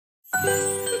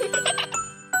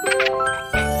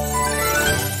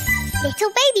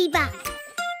LittleBabyBum.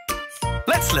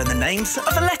 Let's learn the names of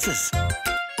the letters.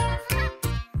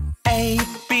 A,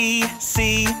 B,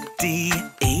 C, D,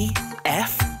 E,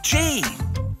 F, G.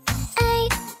 A,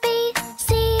 B,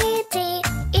 C, D,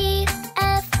 E,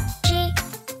 F, G.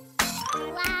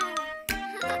 Wow.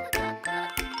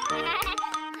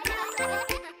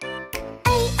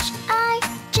 H, I,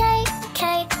 J,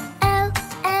 K, L,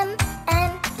 M,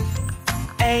 N.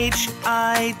 H,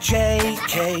 I, J,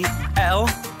 K, L,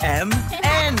 M,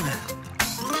 N.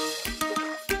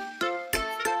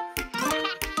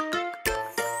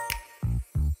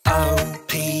 O,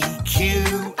 P,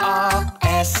 Q, R,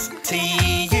 S,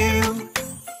 T, U.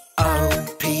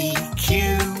 O, P,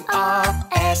 Q, R,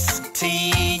 S,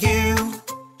 T, U.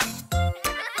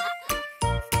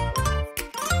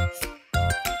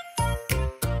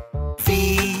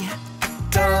 V,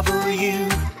 W,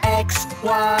 X,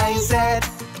 Y, Z.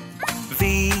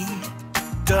 V,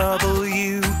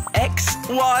 W, X,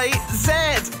 Y, Z.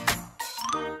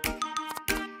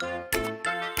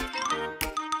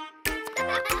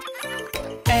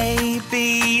 A,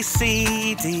 B,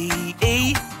 C, D,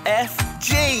 E, F,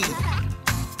 G. H,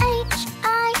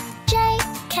 I, J,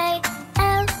 K,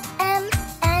 L, M,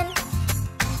 N.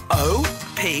 O,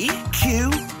 P,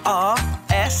 Q, R,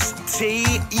 S, T,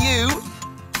 U.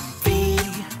 V,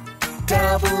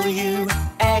 W,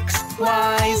 X,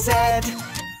 Y, Z.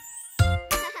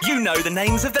 You know the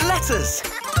names of the letters.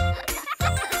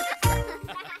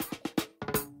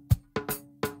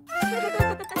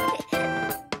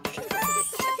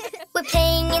 We're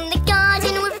playing in the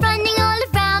garden, we're running all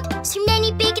around. So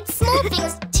many big and small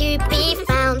things to be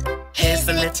found. Here's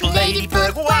the little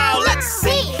ladybug, wow, let's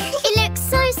see. It looks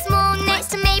so small next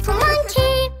to Maple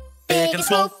Monkey. Big and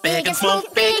small, big and small,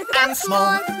 big and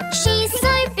small. She's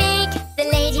so big, the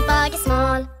ladybug is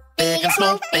small. Big and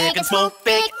small, big and small,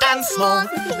 big and small.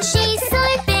 She's so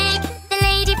big, the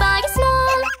ladybug is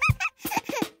small.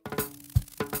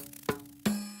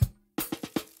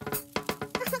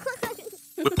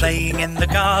 We're playing in the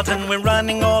garden, we're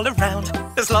running all around.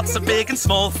 There's lots of big and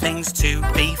small things to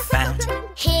be found.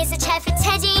 Here's a chair for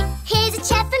Teddy, here's a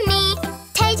chair for me.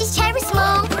 Teddy's chair is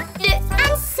small, look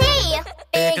and see.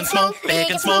 Big and small, big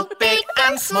and small, big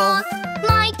and small.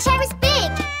 My chair is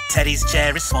big. Teddy's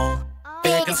chair is small.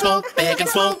 Big and small, big and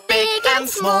small, big and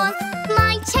small.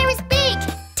 My chair is big.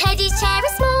 Teddy's chair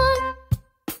is small.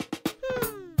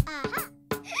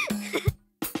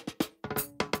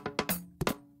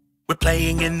 We're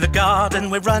playing in the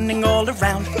garden, we're running all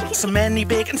around. So many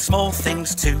big and small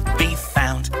things to be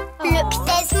found. Look,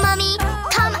 there's Mummy.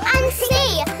 Come and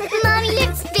see. Mummy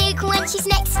looks big when she's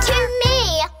next to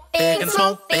me. Big and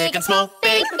small, big and small,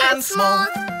 big and small.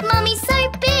 Mummy's so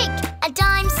big and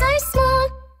I'm so small.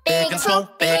 Big and small,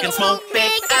 big and small,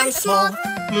 big and small.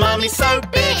 Mummy's so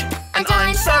big and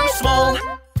I'm so small.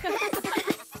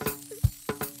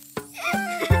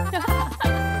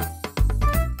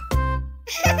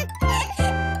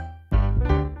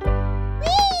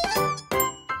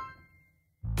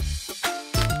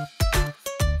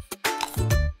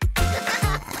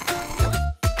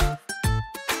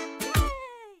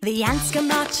 The ants go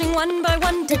marching one by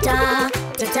one, da-da,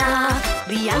 da-da.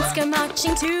 The ants go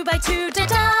marching two by two,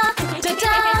 da-da,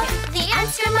 da-da. The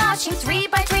ants go marching three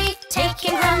by three,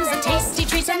 taking hands and tasty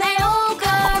treats, and they all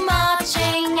go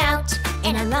marching out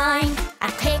in a line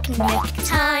at picnic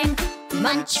time.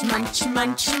 Munch, munch,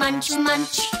 munch, munch,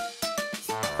 munch.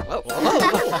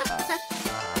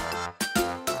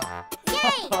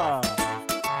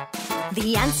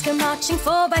 The ants go marching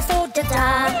four by four,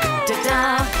 da-da,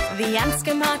 da-da. The ants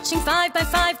go marching five by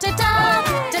five, da-da,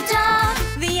 da-da.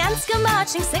 The ants go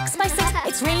marching six by six.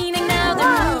 It's raining now,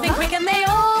 they're moving quick, and they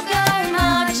all go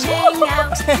marching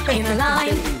out in a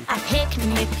line at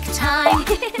picnic time.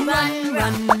 Run,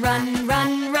 run, run,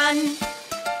 run, run.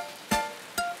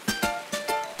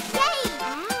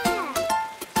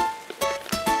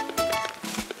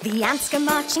 The ants go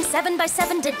marching seven by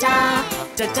seven, da-da,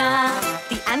 da-da.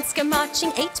 The ants go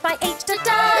marching eight by eight,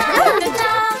 da-da,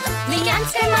 da-da. The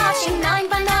ants go marching nine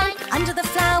by nine, under the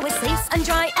flowers safe and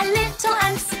dry. A little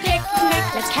ants picnic,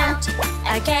 let's count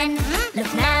again.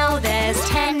 Look now, there's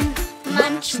 10.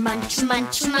 Munch, munch,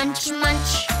 munch, munch,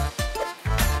 munch.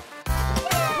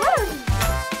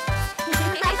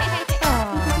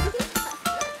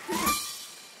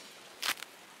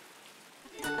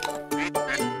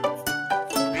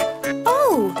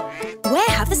 Where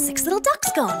have the 6 little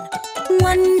ducks gone?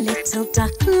 One little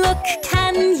duck, look,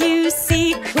 can you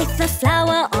see? With a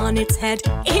flower on its head,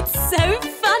 it's so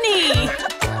funny.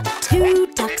 2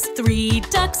 ducks, 3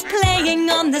 ducks playing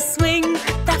on the swing.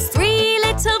 That's 3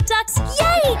 little ducks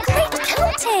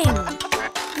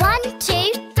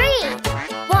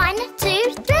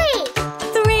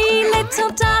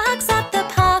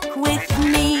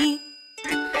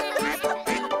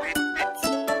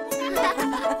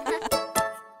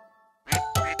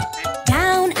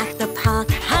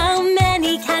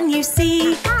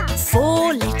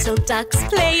ducks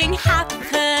playing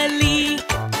happily.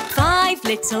 5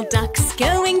 little ducks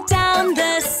going down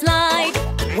the slide.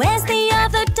 Where's the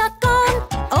other duck gone?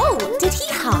 Oh, did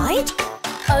he hide?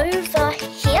 Over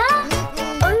here,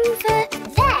 over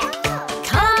there.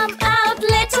 Come out,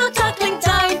 little duckling,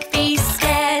 don't be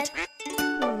scared.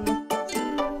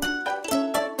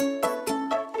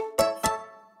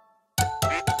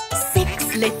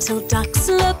 6 little ducks,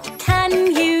 look, can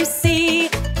you see?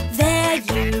 There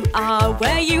you are,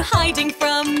 where you hiding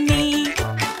from me?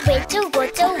 Whittle,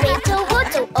 waddle, whittle,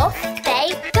 waddle, off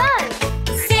they go.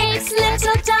 6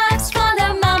 little ducks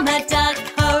follow Mama Duck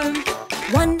home.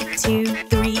 1, 2,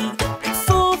 3,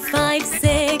 4, 5,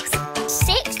 6.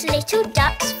 6 little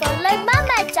ducks follow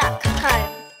Mama Duck home.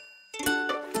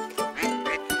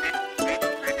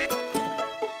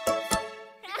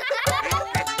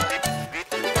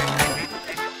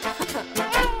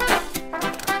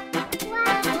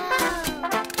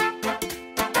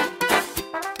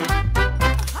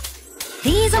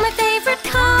 These are my favourite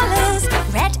colours,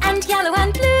 red and yellow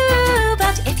and blue.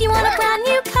 But if you want a brand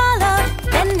new colour,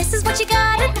 then this is what you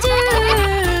gotta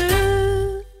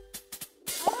do.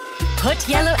 Put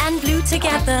yellow and blue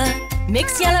together,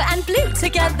 mix yellow and blue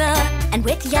together, and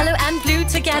with yellow and blue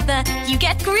together, you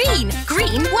get green,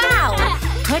 green, wow!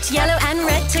 Put yellow and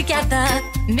red together,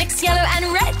 mix yellow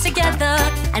and red together,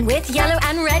 and with yellow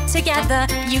and red together,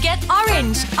 you get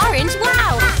orange, orange,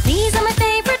 wow! These are my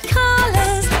favourite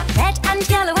colours, red and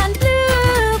yellow and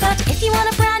blue. But if you want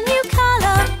a brand new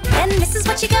colour, then this is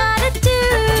what you gotta do.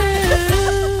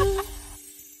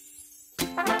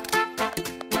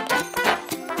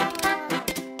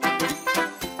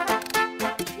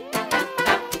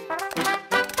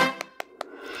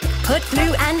 Put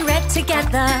blue and red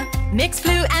together, mix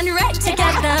blue and red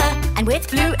together, and with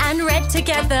blue and red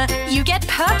together, you get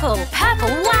purple, purple,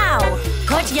 wow!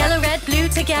 Put yellow, red, blue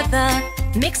together,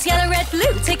 mix yellow, red,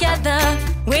 blue together,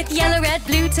 with yellow, red,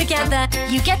 blue together,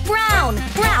 you get brown,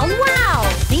 brown, wow!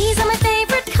 These are my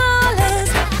favourite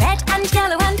colours, red and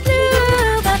yellow and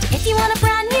blue. But if you want a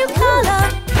brand new colour,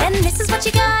 then this is what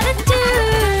you gotta do.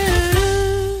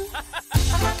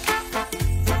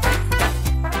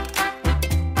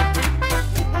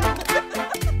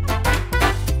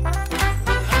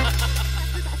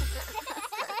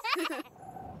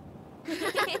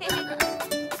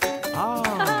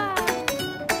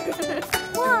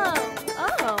 Whoa!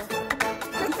 Oh!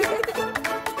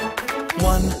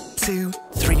 1, 2,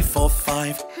 3, 4,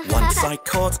 5. Once I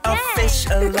caught a fish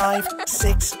alive.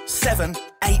 6, 7,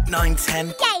 8, 9, 10.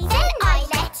 Yay! Then I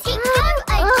let it go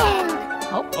again.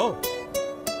 Oh.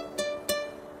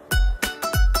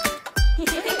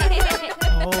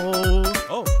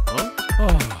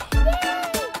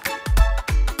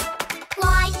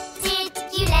 Why did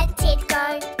you let it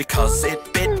go? Because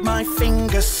it bit my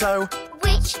finger so.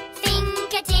 Which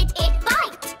finger did it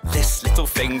bite? This little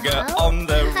finger on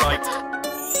the right.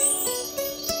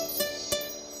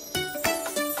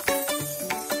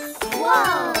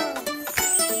 Whoa!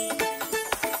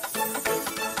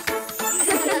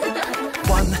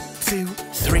 1, 2,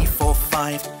 3, 4,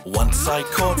 5. Once I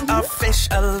caught a fish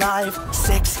alive.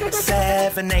 6,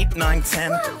 7, 8, 9,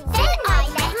 10. Then I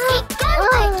let it go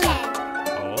again.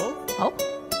 Oh.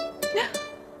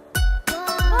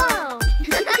 Whoa!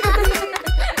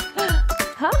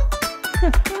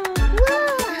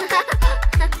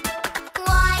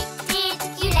 Why did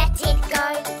you let it go?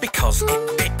 Because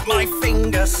it bit my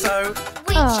finger so.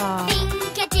 Which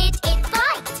finger did it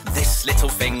bite? This little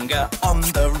finger on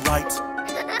the right.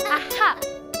 Aha!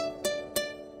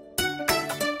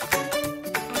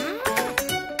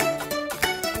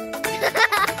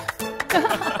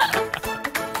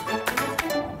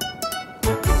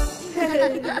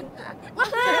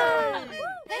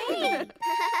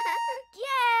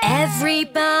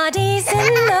 Everybody's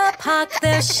in the park,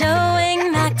 they're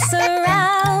showing Max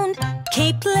around.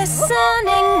 Keep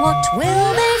listening, what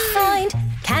will they find?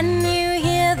 Can you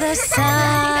hear the sound?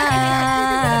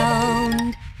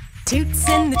 Toots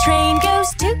in the train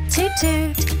goes toot toot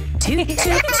toot. Toot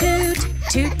toot toot,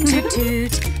 toot toot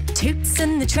toot. Toots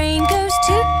in the train goes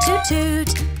toot toot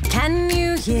toot. Can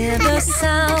you hear the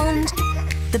sound?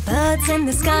 The birds in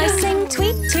the sky sing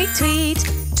tweet tweet tweet.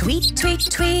 Tweet tweet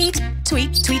tweet,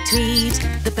 tweet tweet tweet.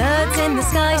 The birds in the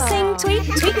sky sing tweet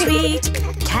tweet tweet.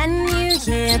 Can you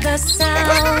hear the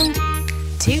sound?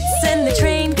 Toots and the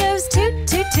train goes toot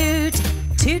toot toot.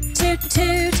 Toot toot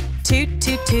toot, toot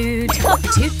toot toot.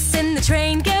 Toots and the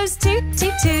train goes toot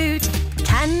toot toot.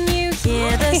 Can you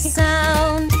hear the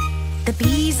sound? The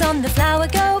bees on the flower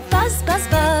go buzz buzz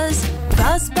buzz.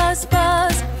 Buzz buzz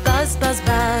buzz, buzz buzz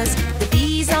buzz. The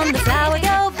bees on the flower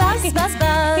go buzz buzz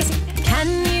buzz. Can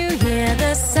you hear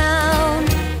the sound?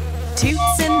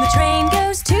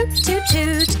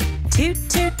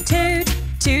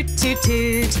 toot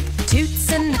toot.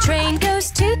 Toots and the train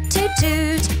goes toot toot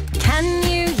toot. Can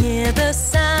you hear the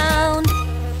sound?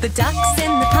 The ducks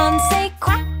in the pond say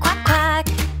quack quack quack.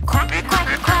 Quack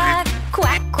quack quack.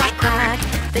 Quack quack quack.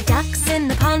 The ducks in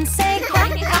the pond say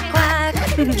quack quack quack.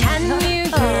 Can you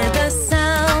hear the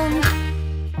sound?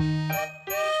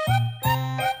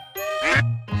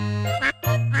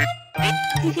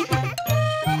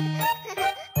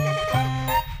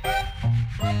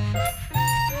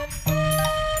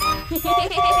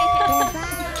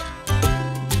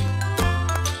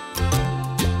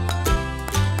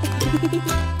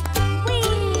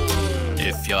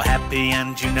 If you're happy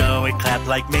and you know it, clap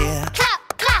like me.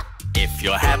 Clap, clap, If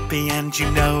you're happy and you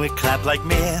know it, clap like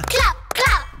me. clap,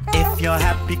 clap. If you're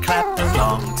happy, clap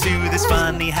along to this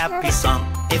funny happy song.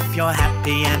 If you're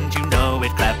happy and you know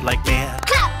it, clap like me.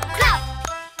 Clap, clap.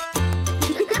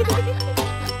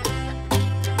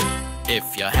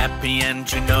 If you're happy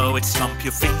and you know it, stomp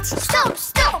your feet. Stomp,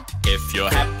 stomp, If you're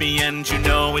happy and you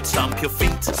know it, stomp your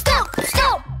feet. stomp,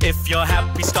 stomp. If you're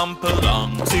happy, stomp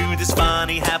along to this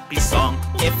funny happy song.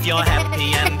 If you're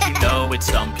happy and you know it,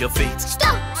 stomp your feet.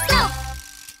 Stomp, stomp.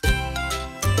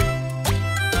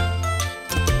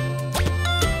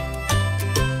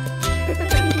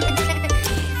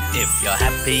 If you're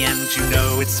happy and you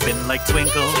know it, spin like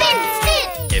twinkle. Spin,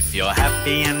 spin, If you're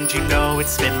happy and you know it,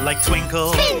 spin like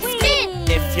twinkle. spin, spin.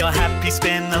 If you're happy,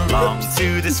 spin along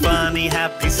to this funny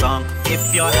happy song.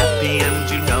 If you're happy and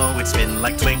you know it, spin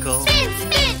like twinkle. Spin,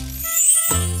 spin.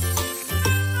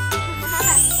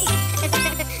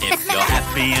 If you're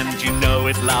happy and you know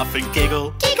it, laugh and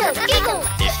giggle. Giggle, giggle,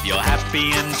 If you're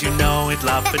happy and you know it,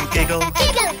 laugh and giggle.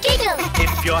 giggle, giggle.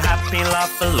 If you're happy,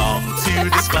 laugh along to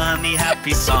this funny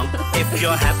happy song. If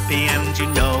you're happy and you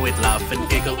know it, laugh and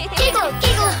giggle. Giggle,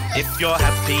 giggle, If you're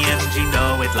happy and you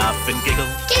know it, laugh and giggle.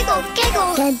 giggle,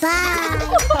 giggle.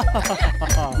 Goodbye.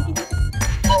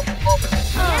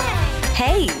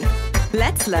 Hey,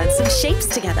 let's learn some shapes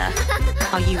together.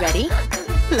 Are you ready?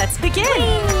 Let's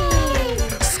begin.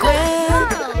 Square,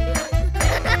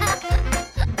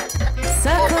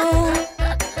 circle,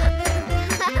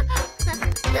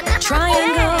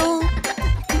 triangle,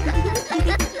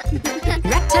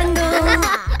 rectangle,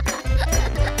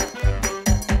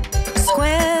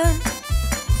 square,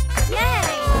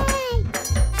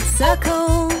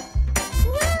 circle,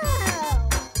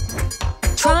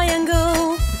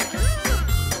 triangle,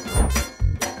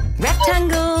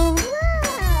 rectangle,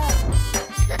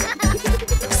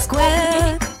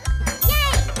 square,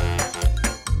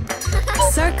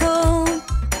 circle,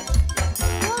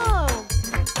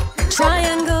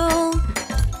 triangle,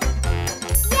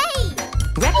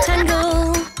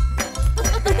 rectangle,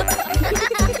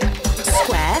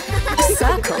 square,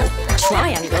 circle,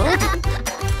 triangle,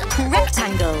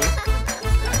 rectangle,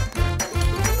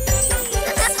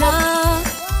 star,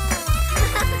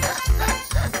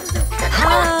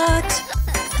 heart,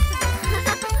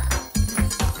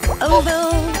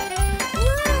 oval,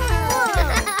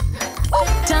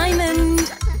 diamond,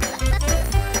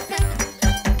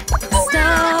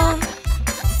 star,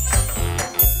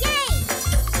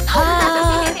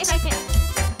 heart,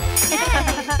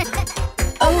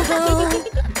 oval,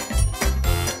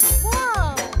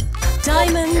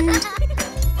 diamond,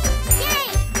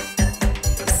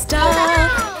 star,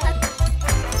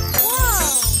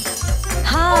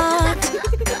 heart,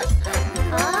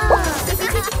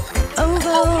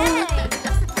 oval,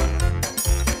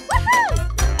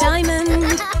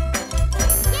 diamond,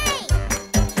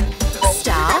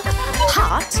 star,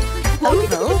 heart,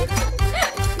 oval,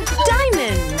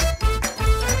 diamond.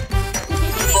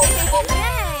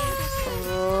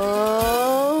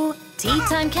 Oh, tea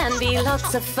time can be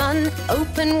lots of fun.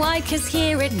 Open wide, 'cause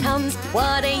here it comes.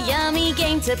 What a yummy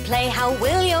game to play. How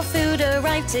will your food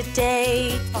arrive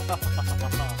today?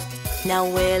 Now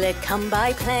will it come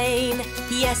by plane?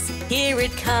 Yes, here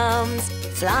it comes.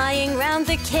 Flying round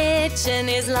the kitchen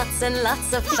is lots and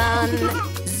lots of fun.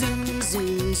 Zoom,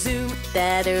 zoom, zoom,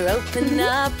 better open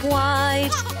up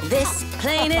wide. This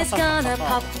plane is gonna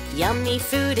pop yummy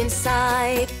food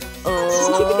inside.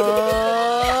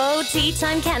 Oh, tea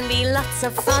time can be lots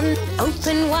of fun.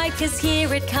 Open wide, 'cause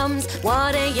here it comes.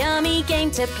 What a yummy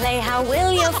game to play. How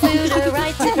will your food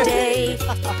arrive today?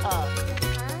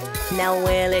 Now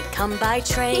will it come by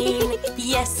train?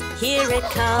 Yes, here it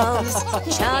comes.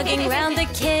 Chugging round the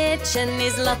kitchen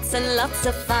is lots and lots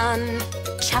of fun.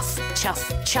 Chuff, chuff,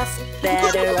 chuff,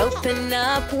 better open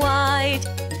up wide.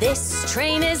 This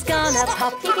train is gonna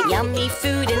pop yummy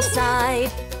food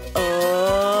inside.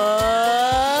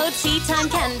 Oh, tea time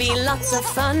can be lots of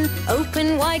fun.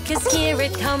 Open wide, 'cause here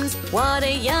it comes. What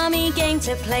a yummy game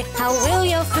to play. How will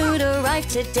your food arrive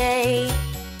today?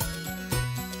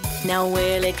 Now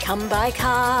will it come by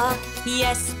car?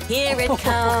 Yes, here it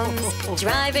comes.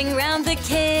 Driving round the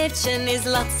kitchen is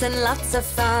lots and lots of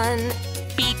fun.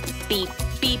 Beep, beep,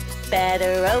 beep,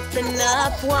 better open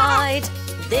up wide.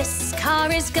 This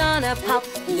car is gonna pop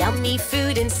yummy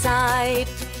food inside.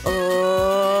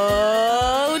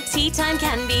 Oh, tea time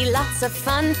can be lots of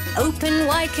fun. Open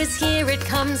wide 'cause here it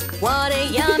comes. What a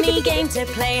yummy game to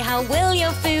play. How will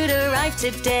your food arrive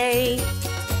today?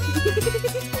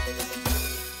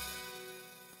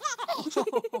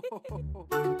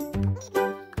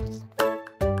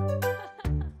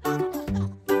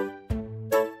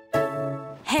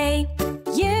 Hey,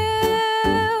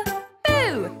 you!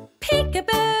 Boo!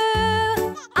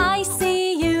 Peekaboo! I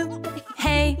see you.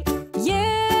 Hey,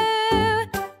 you!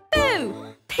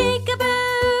 Boo!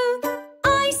 Peekaboo!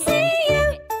 I see you.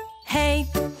 Hey,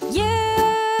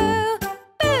 you!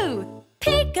 Boo!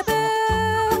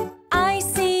 Peekaboo! I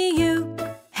see you.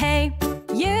 Hey,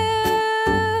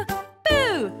 you!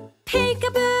 Boo!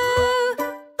 Peekaboo!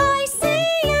 I see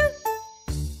you.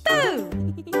 Boo!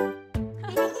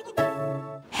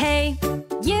 Hey,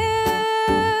 you!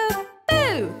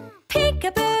 Boo!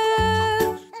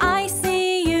 Peekaboo! I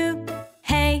see you.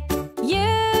 Hey,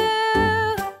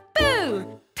 you! Boo!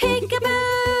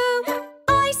 Peekaboo!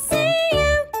 I see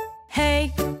you.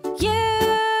 Hey, you!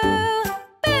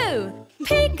 Boo!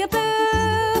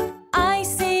 Peekaboo! I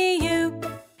see you.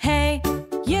 Hey,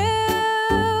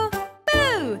 you!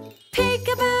 Boo!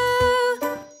 Peekaboo!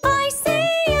 I see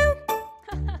you.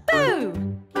 Boo!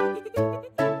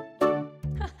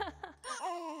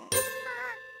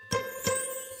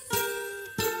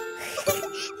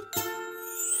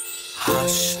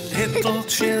 Hush, little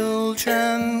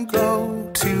children, go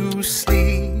to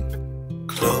sleep.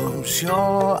 Close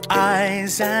your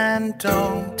eyes and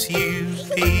don't you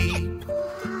peep.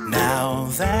 Now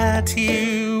that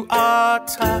you are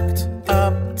tucked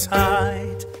up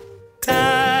tight,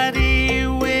 Daddy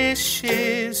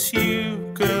wishes you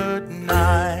good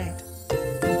night.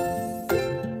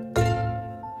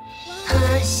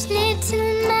 Hush,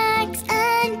 little Max,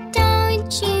 and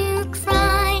don't you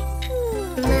cry.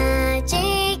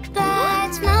 Magic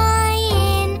birds fly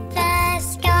in the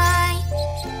sky.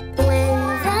 When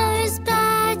those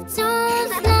birds all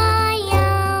fly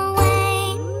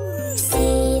away,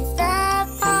 see the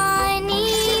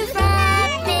bunny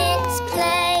rabbits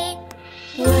play.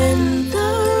 When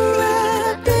the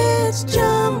rabbits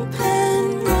jump and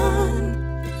run,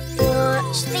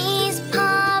 watch these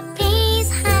puppies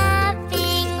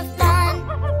having fun.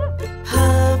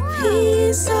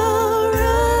 Puppies are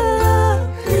a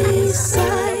lovely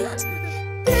sight.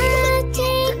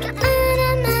 Magic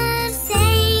animals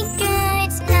say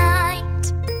good night.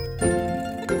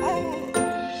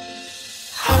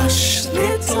 Hush,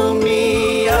 little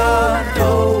Mia,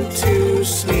 go to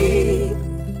sleep.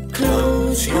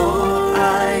 Close your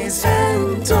eyes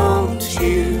and don't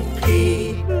you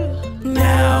peep.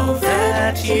 Now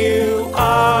that you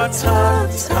are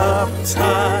tucked up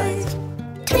tight,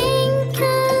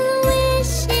 Twinkle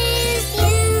wishes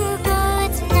you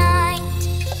good night.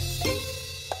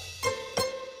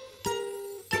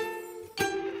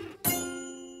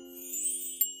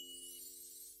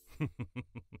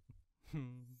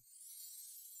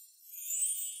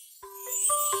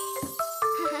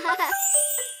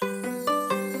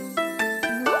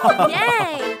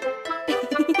 Yay!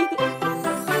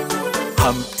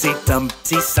 Humpty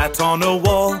Dumpty sat on a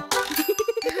wall.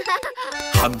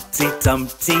 Humpty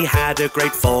Dumpty had a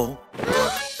great fall.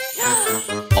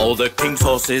 All the king's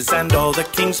horses and all the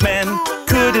king's men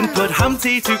couldn't put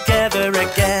Humpty together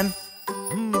again.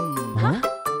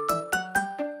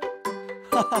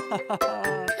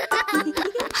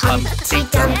 Humpty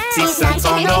Dumpty sat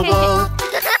on a wall.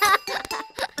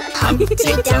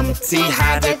 Humpty Dumpty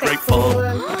had a great fall.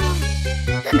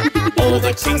 All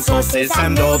the king's horses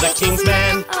and all the king's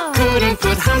men couldn't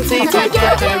put Humpty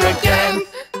together again.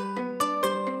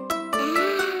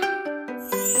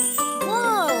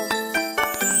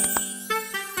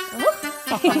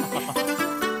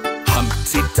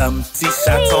 Humpty Dumpty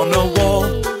sat on a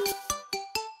wall.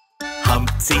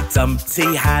 Humpty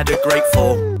Dumpty had a great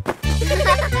fall.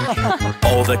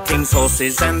 All the king's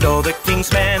horses and all the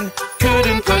king's men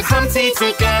couldn't put Humpty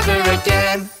together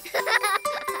again.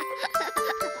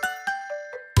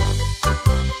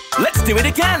 Let's do it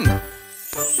again.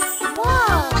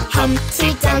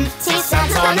 Humpty Dumpty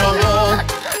sat on a wall.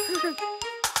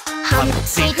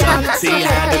 Humpty Dumpty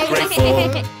had a great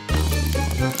fall.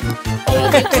 All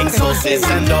the king's horses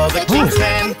and all the king's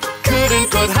men couldn't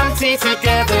put Humpty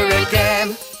together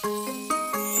again.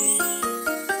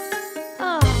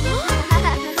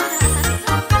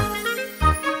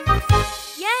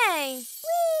 Yay!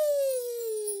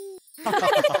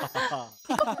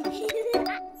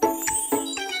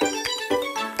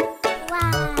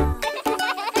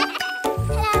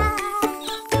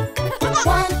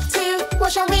 One, two,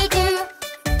 what shall we do?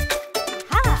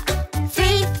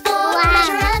 3, 4,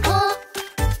 measure and pour.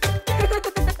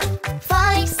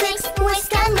 5, 6,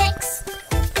 whisk and mix.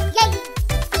 Yay!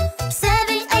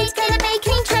 7, 8, get a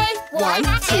baking tray. 1,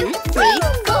 2, 3,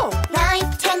 4.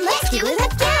 9, 10, let's do it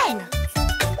again.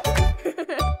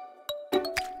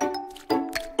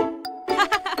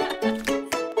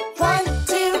 1,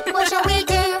 2, what shall we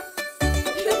do?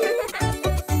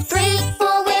 3,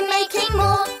 4, we're making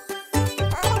more.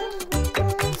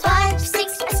 5,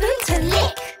 6, a spoon to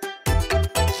lick.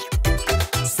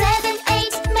 7,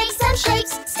 8, make some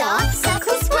shapes. Star,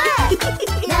 circle, square.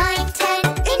 9, 10,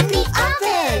 in the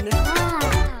oven.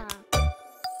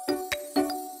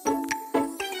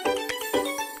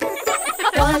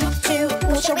 1, 2,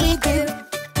 what shall we do?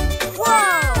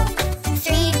 Whoa!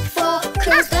 3, 4,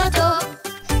 close the door.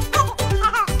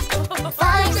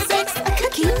 5, 6, a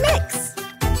cookie mix.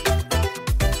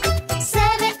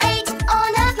 7, 8,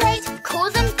 on a plate. Cool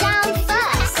them down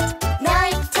first.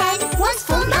 9, 10, one's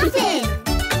for muffin.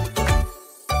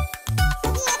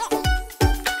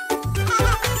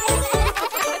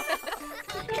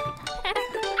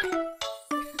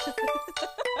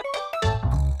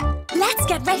 Let's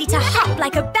get ready to hop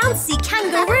like a bouncy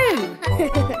kangaroo.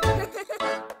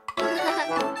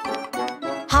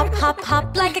 Hop, hop,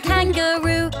 hop like a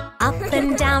kangaroo. Up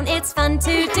and down, it's fun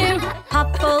to do.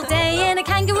 Hop all day in a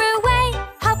kangaroo way.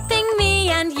 Hopping me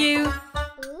and you.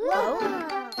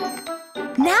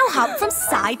 Now hop from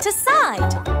side to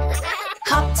side.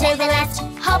 Hop to the left,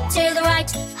 hop to the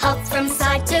right. Hop from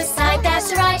side to side,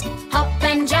 that's right. Hop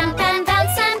and jump and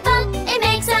bounce and bump. It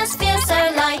makes us feel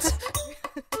so light.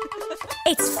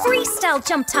 It's freestyle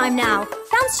jump time now.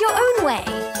 Bounce your own way.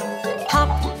 Hop,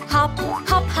 hop,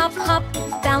 hop, hop, hop.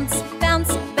 Bounce,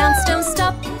 bounce, bounce, don't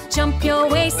stop. Jump your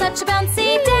way, such a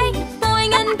bouncy day.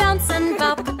 Boing and bounce and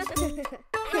bop.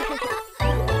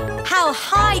 How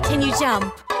high can you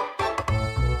jump?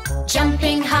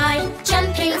 Jumping high,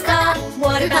 jumping far.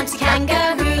 What a bouncy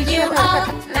kangaroo you are.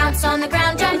 Bounce on the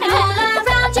ground, jump all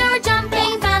around. You're a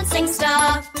jumping, bouncing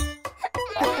star.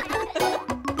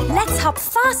 Let's hop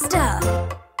faster.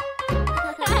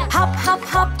 Hop, hop,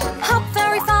 hop, hop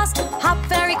very fast. Hop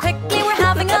very quickly, we're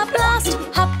having a blast.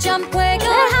 Hop, jump, wiggle,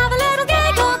 have a little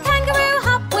giggle. Kangaroo,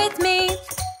 hop with me.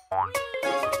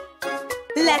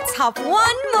 Let's hop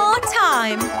one more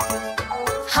time.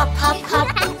 Hop, hop, hop,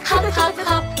 hop, hop,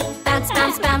 hop. Bounce,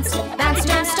 bounce, bounce, bounce,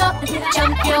 don't stop.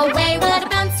 Jump your way, what a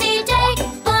bouncy day.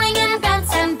 Boing and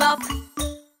bounce and bop.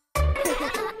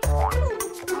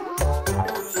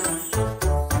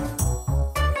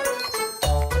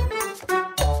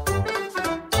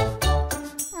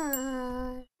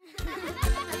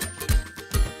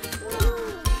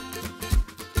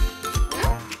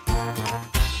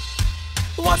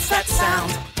 What's that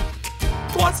sound?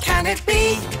 What can it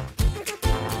be?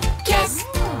 Guess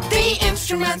the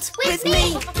instrument with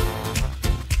me.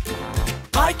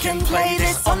 I can play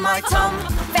this on my tongue.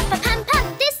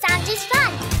 Rap-a-pum-pum, this sound is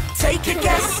fun. Take a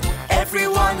guess,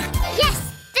 everyone. Yes,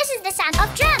 this is the sound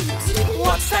of drums.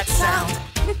 What's that sound?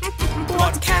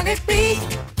 What can it be?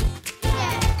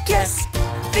 Guess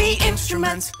the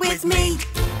instrument with me.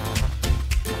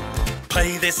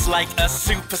 Play this like a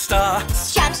superstar.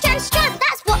 Strum, strum, strum,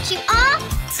 that's what you are.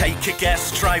 Take a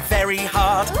guess, try very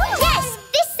hard. Yes,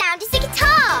 this sound is the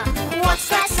guitar. What's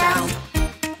that sound?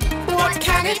 What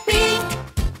can it be?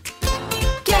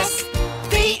 Guess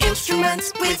the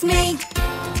instrument with me.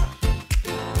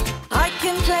 I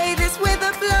can play this with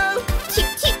a blow. Toot,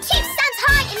 toot, toot sounds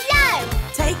high and low.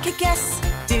 Take a guess,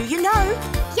 do you know?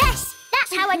 Yes,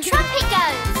 that's how a trumpet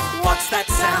goes. What's that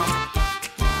sound?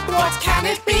 What can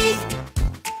it be?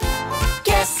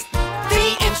 Guess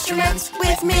the instrument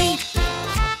with me.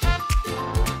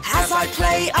 As I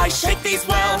play, I shake these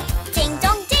well. Ding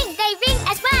dong ding, they ring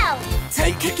as well.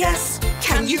 Take a guess,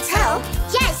 can you tell?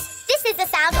 Yes, this is the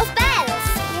sound of bells.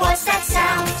 What's that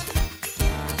sound?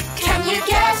 Can you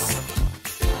guess?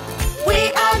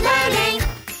 We are learning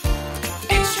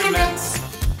instruments.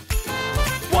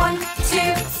 1,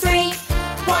 2, 3,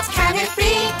 what can it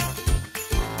be?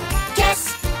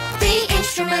 Guess the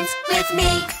instrument with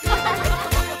me.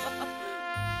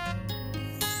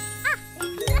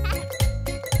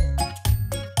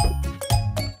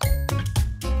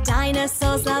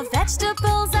 Dinosaurs love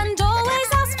vegetables and always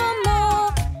ask for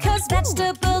more. 'Cause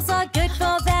vegetables are good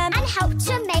for them And help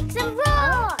to make them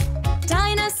roar.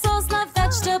 Dinosaurs love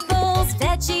vegetables,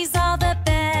 veggies are the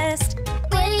best.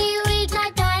 Will you eat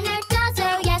like Dino does?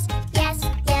 Oh yes, yes,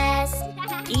 yes.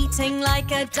 Eating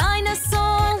like a dinosaur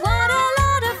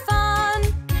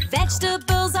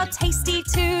Vegetables are tasty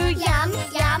too. Yum,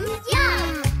 yum,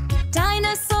 yum.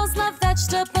 Dinosaurs love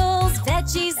vegetables.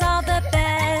 Veggies are the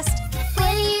best.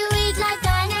 Will you eat like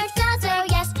dinosaurs? Oh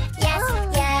yes, yes,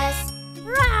 yes.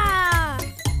 Rah!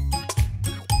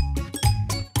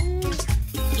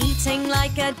 Eating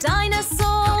like a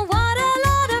dinosaur, what a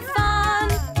lot of fun.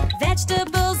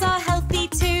 Vegetables are healthy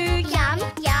too. Yum,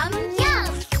 yum,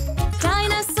 yum.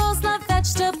 Dinosaurs love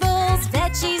vegetables.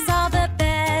 Veggies are the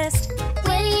best.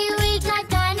 Will you eat like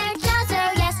dinosaurs?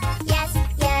 Oh yes, yes,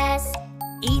 yes.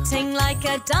 Eating like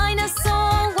a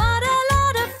dinosaur, what a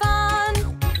lot of fun.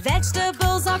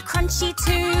 Vegetables are crunchy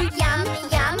too. Yum,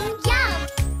 yum, yum.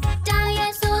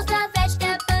 Dinosaurs love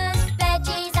vegetables.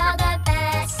 Veggies are the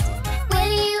best.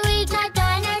 Will you eat like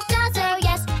dinosaurs? Oh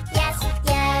yes, yes,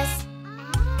 yes.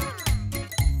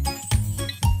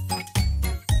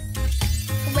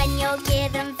 When you're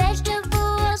given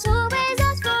vegetables, always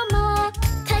ask for more.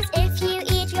 'Cause if you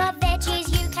eat your veggies,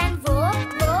 you can roar,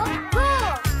 roar,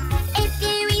 roar. If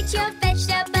you eat your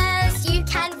vegetables, you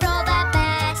can roar the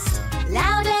best.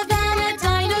 Louder than a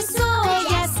dinosaur.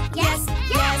 Yes, yes,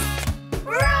 yes.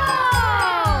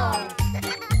 Roar!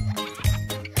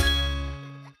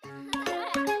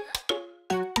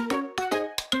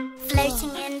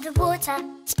 Floating in the water,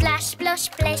 splash, splosh,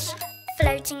 splish.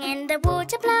 Floating in the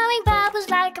water, blowing bubbles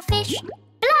like a fish.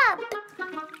 Blub!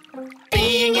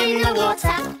 Being in the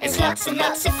water is lots and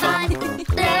lots of fun.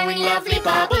 Blowing lovely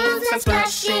bubbles and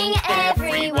splashing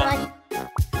everyone.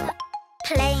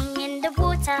 Playing in the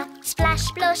water, splash,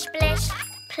 splosh, splish.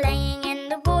 Playing in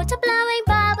the water, blowing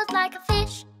bubbles like a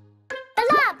fish.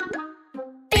 Blub!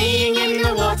 Being in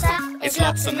the water is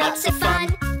lots and lots of fun.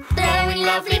 Blowing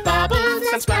lovely bubbles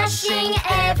and splashing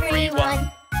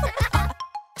everyone.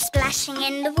 Splashing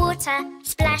in the water,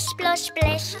 splash, splosh,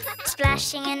 splish.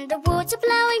 Splashing in the water,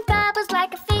 blowing bubbles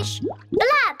like a fish.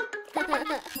 Blub!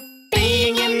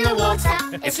 Being in the water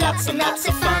is lots and lots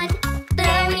of fun.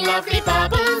 Blowing lovely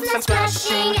bubbles and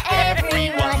splashing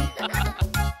everyone.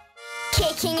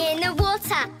 Kicking in the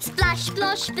water, splash,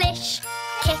 splosh, splish.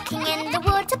 Kicking in the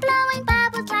water, blowing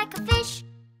bubbles like a fish.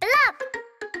 Blub!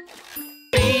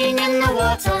 Being in the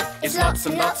water is lots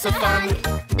and lots of fun.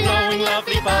 Blowing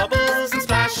lovely bubbles and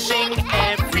splashing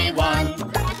everyone.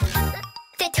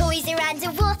 The toys are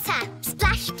underwater,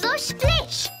 splash, splosh,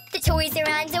 splish. The toys are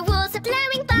underwater,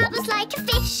 blowing bubbles like a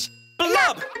fish.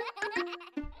 Blub!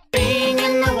 Being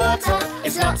in the water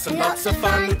is lots and lots of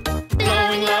fun.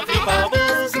 Blowing lovely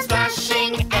bubbles and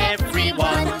splashing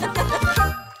everyone.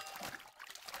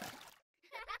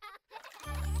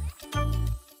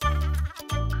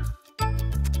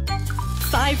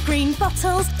 5 green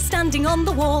bottles standing on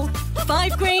the wall.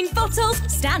 5 green bottles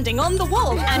standing on the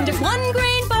wall. And if 1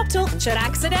 green bottle should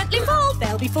accidentally fall,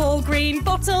 there'll be 4 green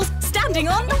bottles standing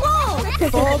on the wall.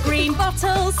 4 green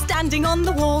bottles standing on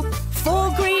the wall.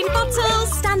 4 green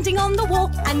bottles standing on the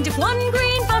wall. And if 1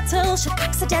 green bottle should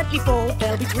accidentally fall,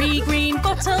 there'll be 3 green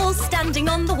bottles standing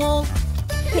on the wall.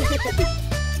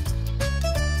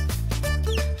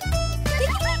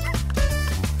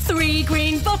 3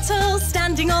 green bottles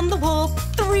standing on the wall.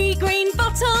 3 green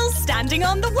bottles standing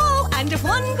on the wall. And if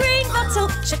 1 green bottle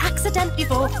should accidentally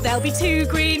fall, there'll be 2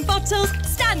 green bottles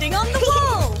standing on the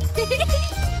wall.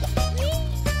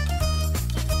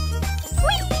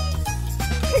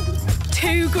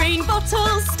 2 green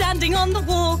bottles standing on the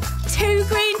wall. 2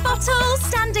 green bottles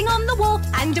standing on the wall.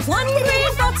 And if 1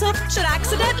 green bottle should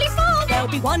accidentally fall, there'll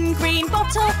be 1 green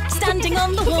bottle standing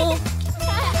on the wall.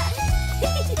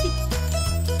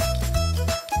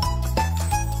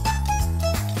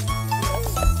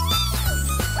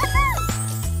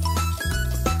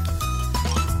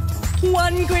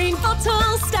 1 green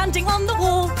bottle standing on the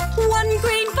wall. 1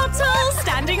 green bottle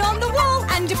standing on the wall.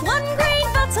 And if 1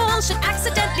 green bottle should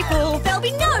accidentally fall, there'll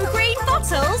be no green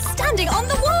bottles standing on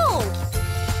the wall.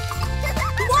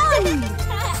 1,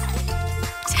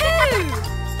 2,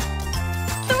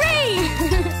 3,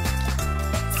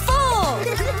 4,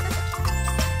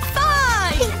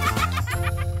 5.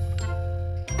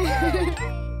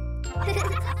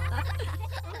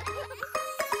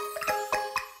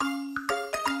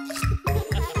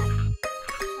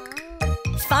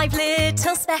 5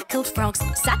 little speckled frogs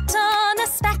sat on a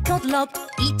speckled log,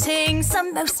 eating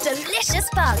some most delicious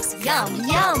bugs. Yum,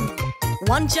 yum!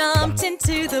 1 jumped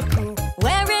into the pool,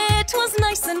 where it was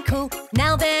nice and cool.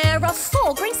 Now there are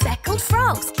 4 green speckled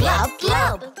frogs. Glub,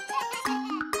 glub!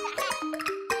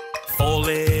 4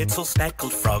 little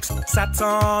speckled frogs sat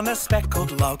on a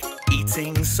speckled log,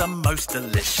 eating some most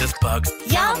delicious bugs.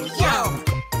 Yum, yum!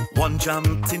 1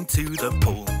 jumped into the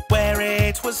pool, where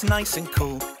it was nice and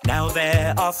cool. Now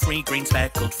there are 3 green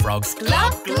speckled frogs.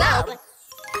 Glub, glub!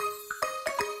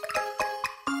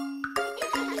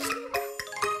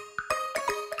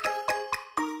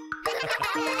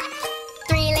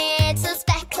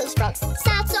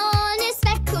 sat on a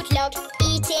speckled log,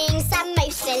 eating some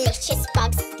most delicious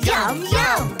bugs. Yum,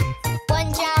 yum!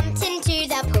 One jumped into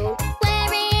the pool, where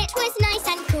it was nice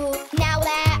and cool. Now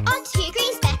there are 2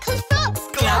 green speckled frogs.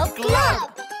 Glub, glub!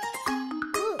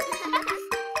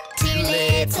 Two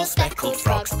little speckled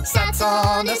frogs sat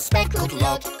on a speckled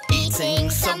log, eating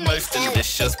some most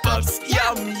delicious bugs.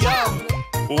 Yum, yum!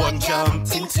 One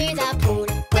jumped into the pool,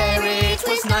 where it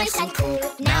was nice and cool.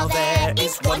 Now there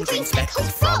is 1 green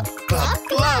speckled frog. Glub,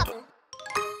 glub!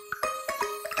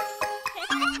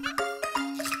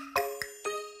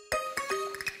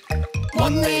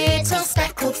 One little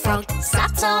speckled frog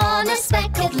sat on a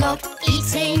speckled log,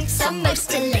 eating some most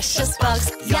delicious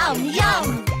bugs. Yum,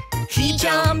 yum! He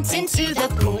jumped into the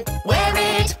pool, where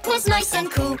it was nice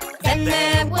and cool. Then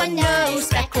there were no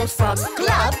speckled frogs.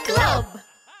 Glub, glub!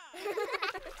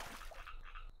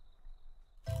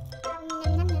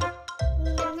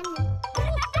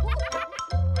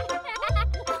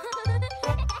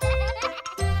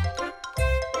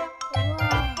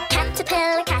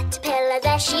 Caterpillar, caterpillar,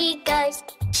 there she goes.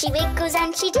 She wiggles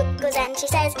and she jiggles and she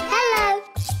says hello.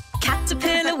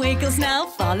 Caterpillar wiggles, now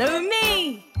follow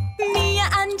me. Mia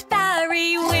and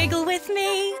Barry wiggle with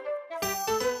me.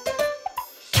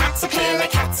 Caterpillar,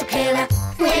 caterpillar,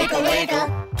 wiggle, wiggle.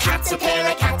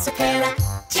 Caterpillar, caterpillar,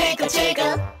 jiggle,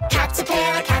 jiggle.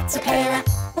 Caterpillar, caterpillar,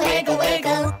 wiggle,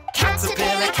 wiggle.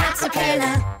 Caterpillar,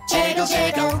 caterpillar, jiggle,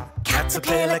 jiggle.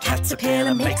 Caterpillar,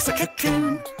 caterpillar makes a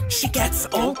cocoon. She gets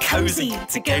all cozy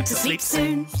to go to sleep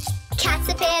soon.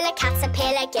 Caterpillar,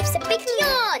 caterpillar gives a big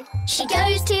yawn. She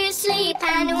goes to sleep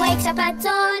and wakes up at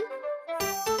dawn.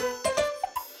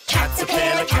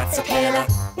 Caterpillar, caterpillar,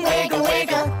 wiggle,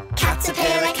 wiggle.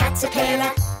 Caterpillar,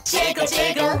 caterpillar, jiggle,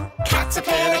 jiggle.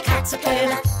 Caterpillar,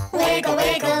 caterpillar, wiggle,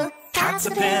 wiggle.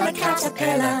 Caterpillar,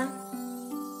 caterpillar.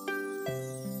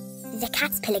 The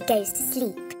caterpillar goes to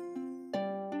sleep,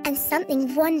 and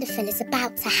something wonderful is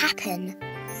about to happen.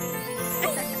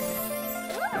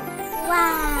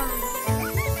 Wow!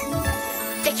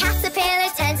 The caterpillar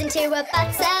turns into a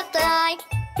butterfly.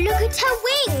 Look at her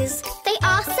wings, they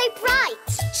are so bright.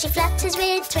 She flutters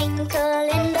with a twinkle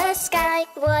in the sky.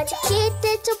 What a cute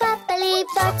little bubbly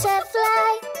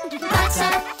butterfly.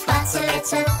 Butter, butter,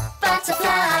 little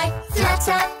butterfly.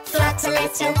 Flutter, flutter,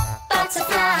 little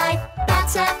butterfly.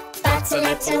 Butter, butter,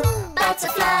 little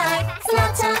butterfly.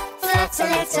 Flutter, flutter,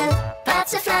 little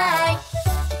butterfly.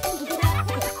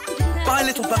 Bye,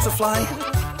 little butterfly.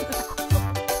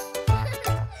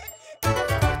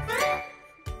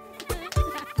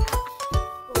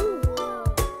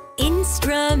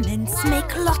 Instruments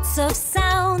make lots of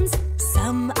sounds.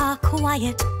 Some are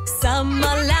quiet, some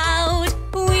are loud.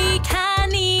 We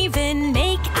can even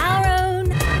make our own.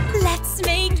 Let's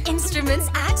make instruments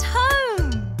at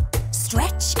home.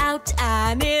 Stretch out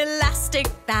an elastic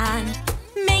band.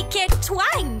 Make it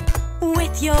twang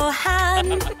with your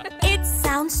hand. It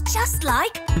sounds just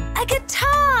like a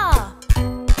guitar.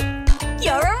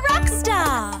 You're a rock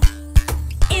star.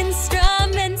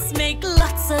 Instruments make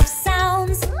lots of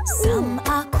sounds. Some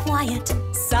are quiet,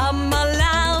 some are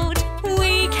loud.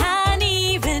 We can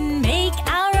even make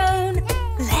our own.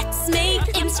 Let's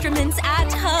make instruments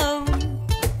at home.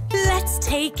 Let's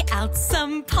take out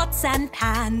some pots and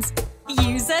pans.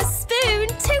 Use a spoon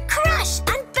to crash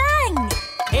and bang.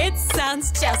 It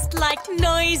sounds just like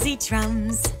noisy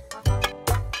drums.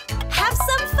 Have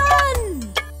some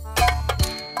fun!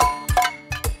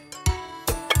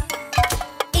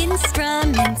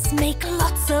 Instruments make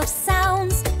lots of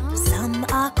sounds. Some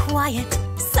are quiet,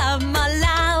 some are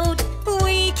loud.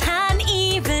 We can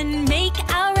even make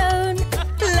our own.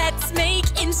 Let's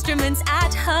make instruments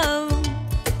at home.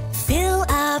 Fill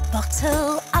a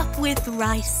bottle up with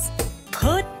rice.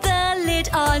 Put the lid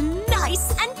on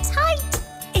nice and tight.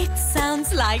 It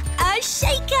sounds like a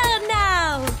shaker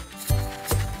now.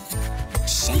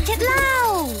 Shake it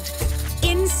loud.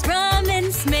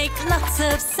 Instruments make lots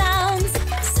of sounds.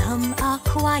 Some are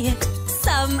quiet,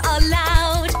 some are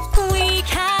loud. We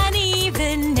can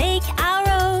even make our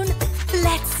own.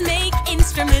 Let's make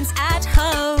instruments at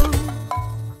home.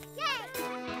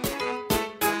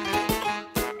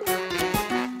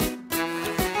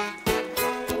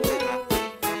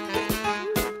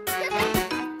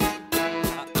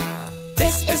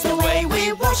 This is the way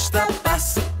we wash the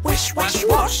bus. Wish, wash,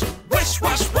 wash, wish,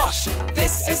 wash, wash.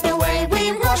 This is the way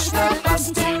we wash the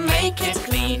bus to make it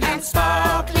clean and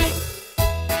sparkling.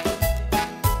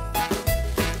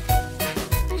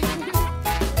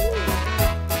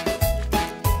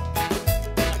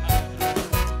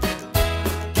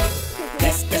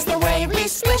 This is the way we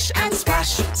splish and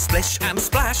splash. Splish and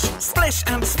splash, splish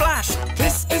and splash.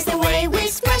 This is the way we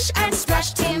splash and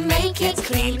splash to make it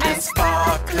clean and sparkling.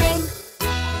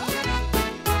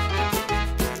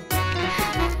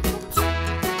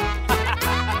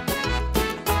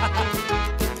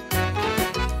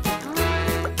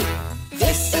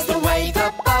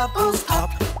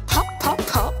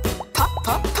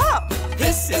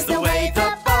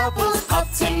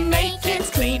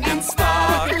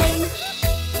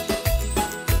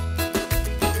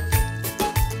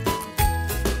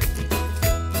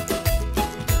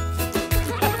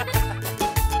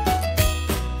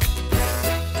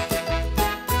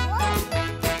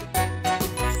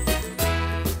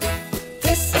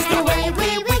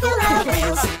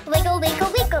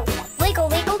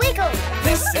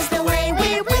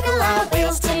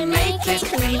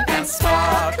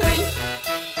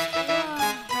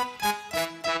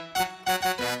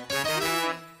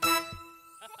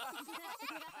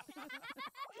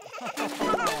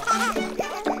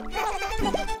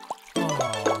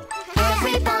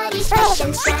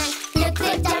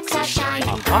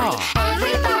 bright.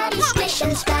 Everybody splish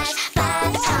and splash,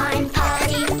 bath time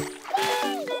party.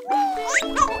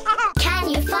 Can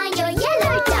you find your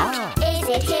yellow duck? Is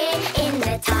it here in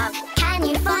the tub? Can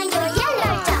you find your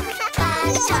yellow duck?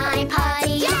 Bath time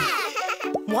party. Yeah!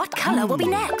 What colour will be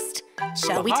next?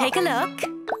 Shall we take a look?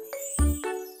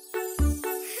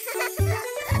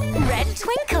 Red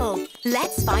twinkle.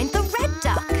 Let's find the red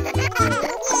duck.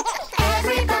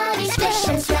 Everybody splish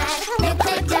and splash, look,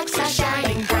 the ducks are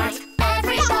shining bright.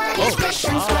 Everybody splish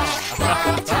and splash,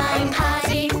 bath time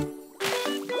party.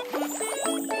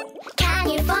 Can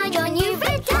you find your new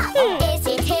red duck? Is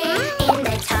it here in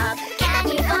the tub? Can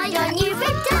you find your new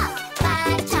red duck?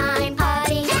 Bath time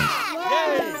party.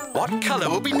 Yeah! What colour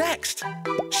will be next?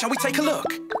 Shall we take a look?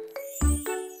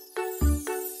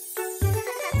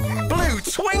 Blue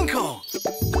twinkle!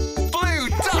 Blue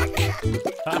duck!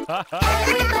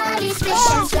 Everybody splish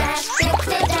and splash, look,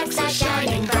 the ducks are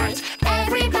shining bright.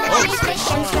 Everybody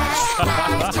splish and splash,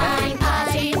 bath time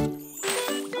party.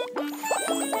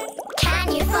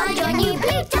 Can you find your new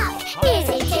blue duck? Is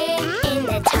it here in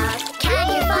the tub? Can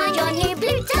you find your new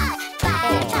blue duck?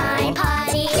 Bath time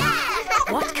party.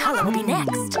 Yeah! What colour will be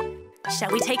next?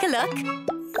 Shall we take a look?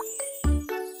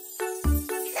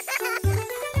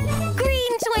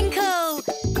 Green twinkle.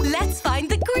 Let's find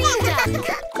the green duck.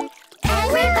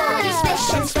 Everybody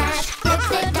splish and splash, look,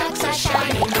 the ducks are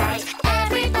shining bright.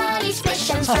 Everybody splish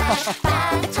and splash,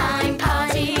 bath time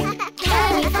party.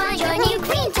 Can you find your new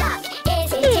green duck?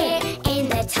 Is it here in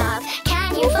the tub?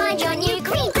 Can you find your new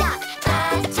green duck?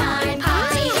 Bath time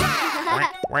party. Yeah!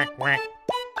 Quack, quack.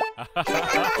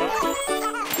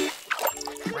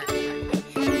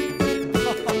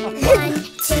 1,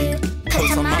 2,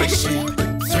 put on my shoe.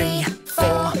 3,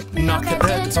 4, knock at the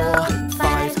door.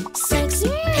 5, 6,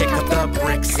 pick up the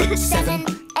bricks. 7,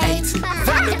 8,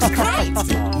 that looks great.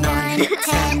 9,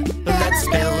 10, let's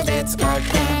build it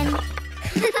again.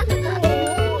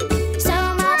 So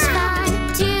much fun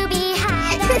to be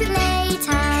had at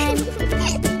playtime.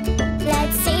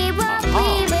 Let's see what we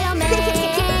will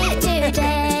make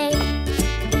today.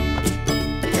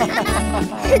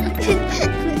 Hey.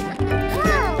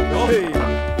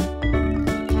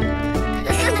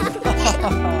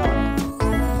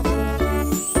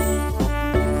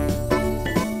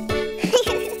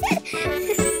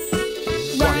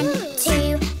 1,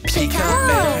 2, pick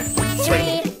up.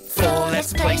 3, 4,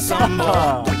 let's play some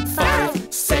more.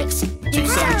 5, 6, do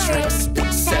some tricks.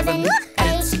 7,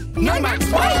 8, no max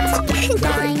wait.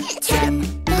 9,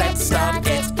 10, let's start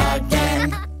it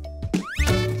again.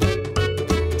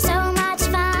 So much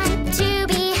fun to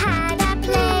be had at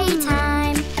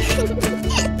playtime.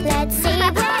 Let's see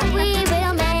what we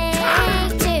will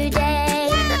make today.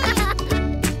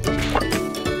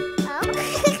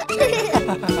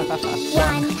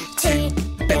 1, 2,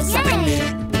 build something new.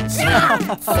 3,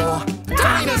 4,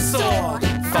 dinosaur.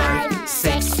 5,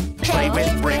 6, play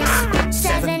with bricks.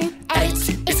 7, 8,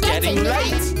 it's getting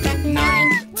late.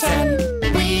 9, 10,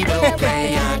 we will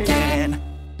play again.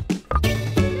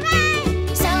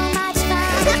 So much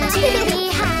fun to be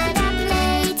had at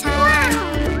playtime.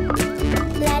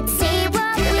 Let's see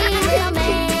what we will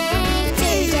make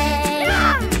today.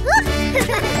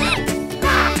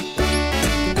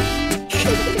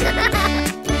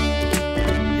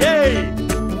 Yay!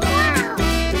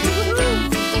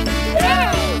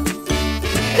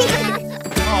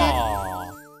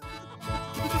 Aw.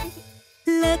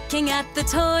 Looking at the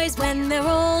toys when they're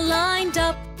all lined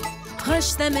up.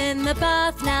 Push them in the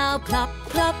bath now, plop,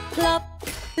 plop, plop.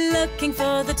 Looking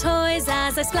for the toys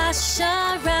as I splash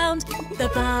around. The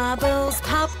bubbles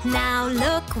pop now,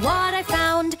 look what I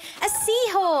found. A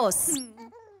seahorse.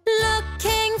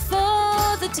 Looking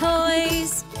for the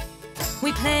toys.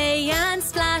 We play and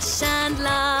splash and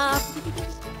laugh.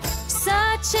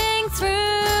 Searching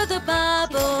through the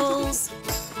bubbles.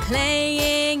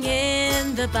 Playing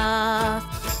in the bath.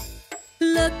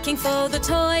 Looking for the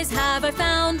toys, have I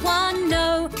found one?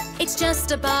 No, it's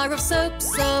just a bar of soap,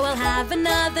 so I'll have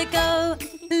another go.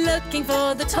 Looking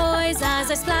for the toys as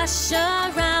I splash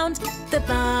around. The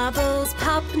bubbles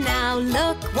pop now,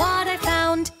 look what I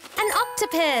found. An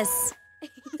octopus.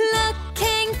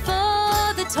 Looking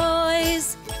for the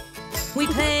toys. We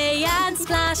play and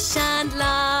splash and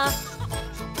laugh.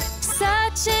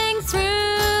 Searching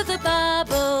through the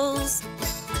bubbles.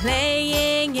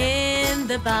 Playing in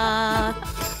the bath.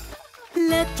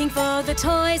 Looking for the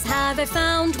toys, have I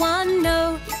found one?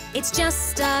 No, it's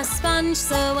just a sponge,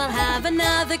 so I'll have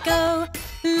another go.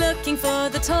 Looking for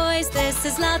the toys, this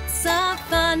is lots of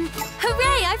fun.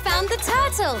 Hooray, I found the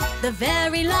turtle, the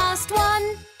very last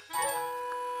one.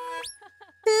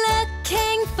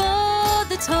 Looking for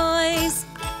the toys.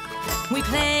 We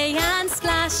play and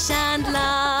splash and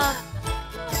laugh,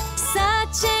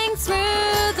 searching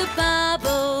through the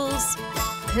bubbles,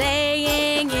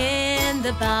 playing in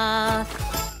the bath.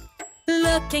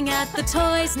 Looking at the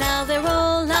toys, now they're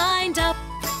all lined up,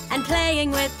 and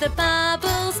playing with the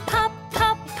bubbles. Pop,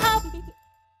 pop, pop.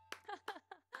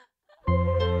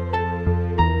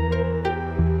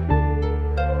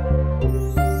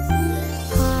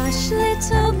 Hush,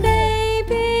 little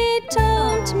baby,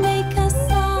 don't make a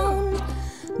sound.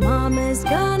 Mama's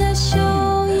gonna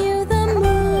show you the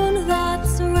moon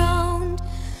that's round.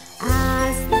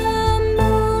 As the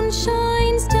moon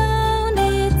shines down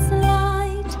its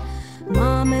light,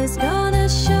 Mama's gonna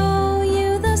show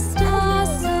you the stars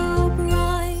so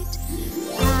bright.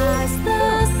 As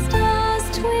the stars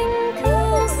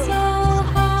twinkle so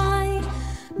high,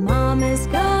 Mama's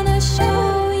gonna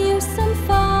show you some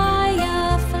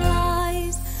fireflies.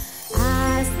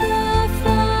 As the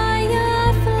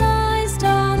fireflies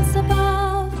dance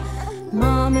above,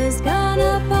 Mama's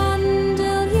gonna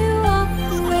bundle you up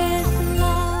with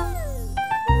love.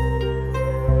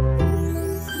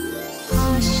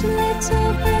 Hush,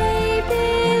 little baby,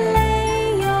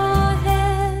 lay your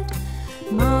head.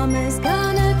 Mama's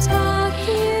gonna tuck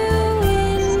you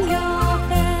in your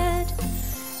bed.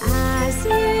 As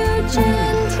you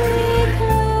gently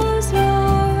close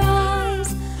your eyes,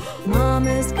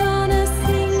 Mama's gonna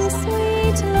sing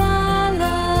sweet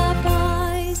lullabies.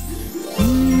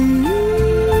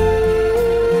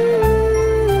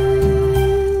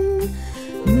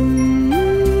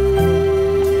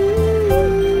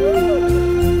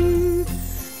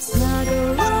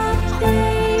 Snuggle up,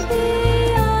 baby,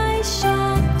 eyes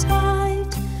shut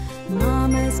tight.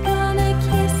 Mama's gonna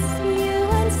kiss you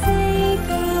and say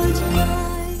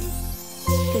goodnight.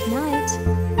 Good night.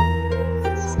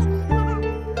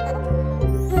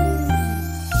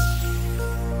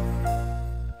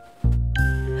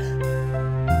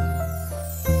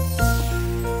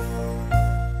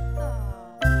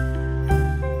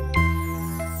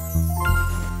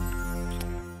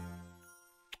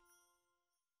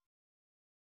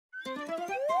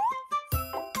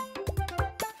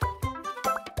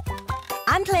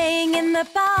 I'm playing in the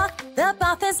bath. The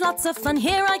bath is lots of fun.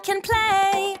 Here I can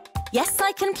play. Yes,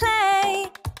 I can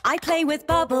play. I play with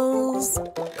bubbles.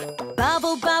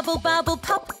 Bubble, bubble, bubble,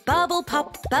 pop. Bubble,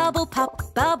 pop, bubble,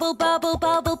 pop. Bubble, bubble,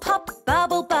 bubble, pop.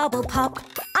 Bubble, bubble, pop.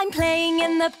 I'm playing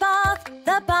in the bath.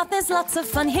 The bath is lots of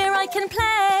fun. Here I can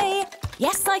play.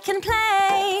 Yes, I can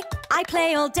play. I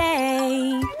play all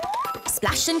day.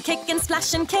 Splash and kick and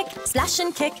splash and kick. Splash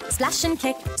and kick, splash and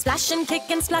kick. Splash and kick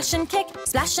and splash and kick.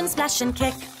 Splash and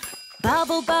kick.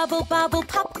 Bubble, bubble, bubble,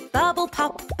 pop. Bubble,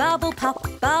 pop, bubble,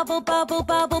 pop. Bubble, bubble,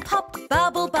 bubble, pop.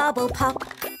 Bubble, bubble, pop.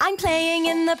 I'm playing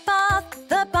in the bath.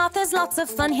 The bath is lots of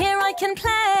fun. Here I can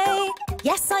play.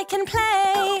 Yes, I can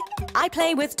play. I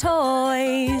play with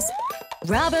toys.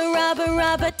 Rubber, rubber,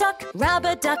 rubber duck.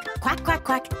 Rubber duck. Quack, quack,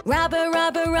 quack. Rubber,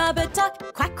 rubber, rubber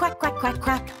duck. Quack, quack, quack, quack,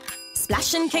 quack.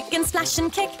 Splash and kick and splash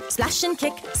and kick. Splash and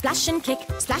kick, splash and kick.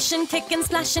 Splash and kick and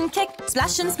splash and kick.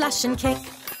 Splash and kick.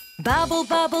 Bubble,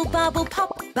 bubble, bubble,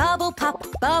 pop. Bubble, pop,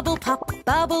 bubble, pop.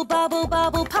 Bubble, bubble,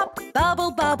 bubble, pop.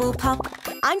 Bubble, bubble, pop.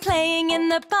 I'm playing in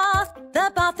the bath.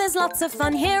 The bath is lots of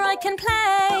fun. Here I can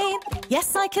play.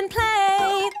 Yes, I can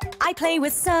play. I play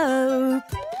with soap.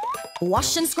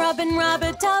 Wash and scrub and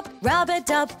rub-a-dub,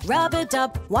 rub-a-dub,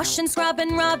 rub-a-dub. Wash and scrub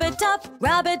and rub-a-dub,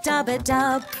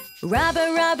 rub-a-dub-a-dub.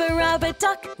 Rubber, rubber, rubber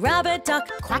duck, rubber duck,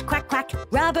 quack, quack, quack.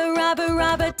 Rubber, rubber,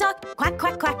 rubber duck, quack,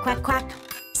 quack, quack, quack, quack.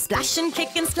 Splash and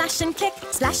kick and splash and kick,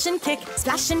 splash and kick,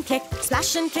 splash and kick,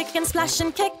 splash and kick and splash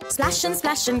and kick, splash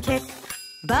and kick.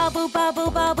 Bubble, bubble,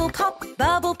 bubble, pop,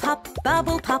 bubble, pop,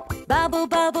 bubble, pop, bubble,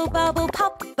 bubble, bubble,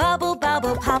 pop, bubble,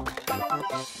 bubble, pop.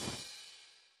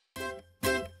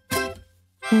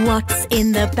 What's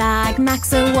in the bag,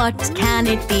 Max? Oh, what can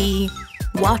it be?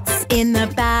 What's in the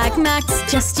bag, Max?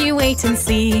 Just you wait and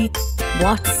see.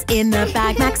 What's in the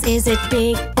bag, Max? Is it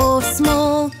big or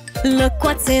small? Look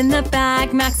what's in the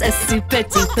bag, Max, a super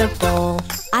duper ball.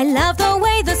 I love the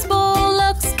way this ball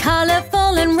looks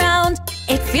colourful and round.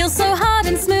 It feels so hard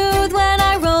and smooth when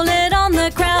I roll it on the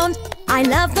ground. I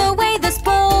love the way this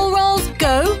ball rolls,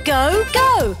 go, go,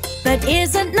 go. But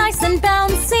isn't nice and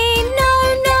bouncy, no,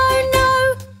 no,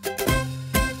 no.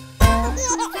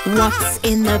 What's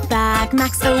in the bag,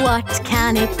 Max? Oh, what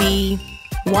can it be?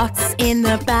 What's in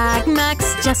the bag,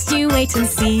 Max? Just you wait and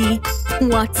see.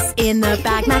 What's in the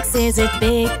bag, Max? Is it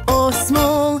big or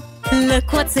small?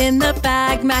 Look what's in the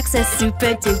bag, Max, a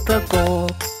super duper ball.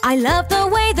 I love the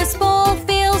way this ball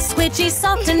feels squidgy,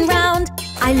 soft and round.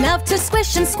 I love to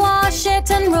squish and squash it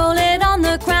and roll it on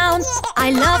the ground.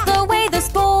 I love the way this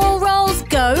ball rolls.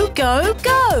 Go, go,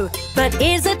 go! But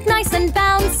is it nice and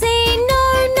bouncy?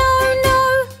 No, no, no!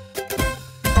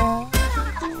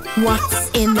 What's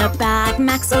in the bag,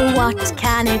 Max? Oh, what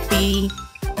can it be?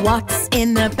 What's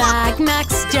in the bag,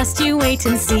 Max? Just you wait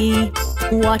and see.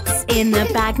 What's in the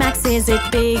bag, Max? Is it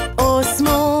big or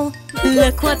small?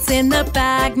 Look what's in the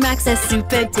bag, Max, a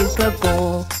super duper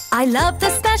ball. I love the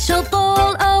special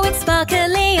ball, oh it's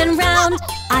sparkly and round.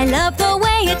 I love the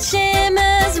way it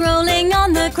shimmers rolling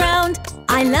on the ground.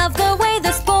 I love the way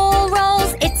this ball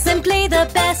rolls, it's simply the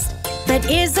best. But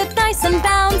is it nice and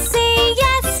bouncy?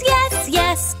 Yes, yes,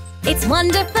 yes. It's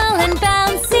wonderful and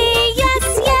bouncy,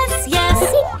 yes, yes,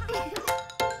 yes.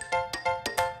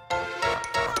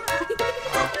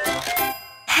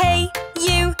 Hey,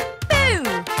 you, boo!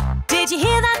 Did you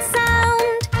hear that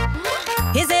sound?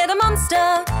 Is it a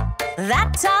monster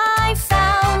that I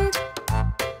found?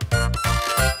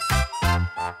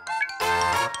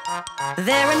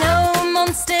 There are no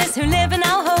monsters who live in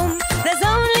our home. There's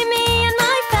only me and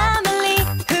my family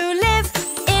who live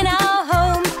in our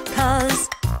home. 'Cause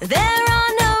there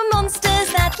are no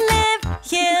monsters that live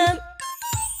here.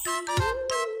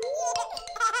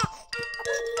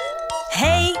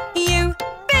 Hey, you,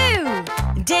 boo!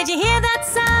 Did you hear that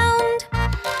sound?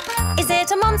 Is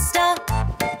it a monster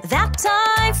that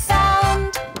I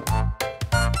found?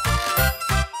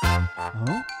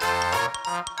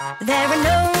 There are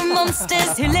no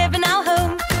monsters who live in our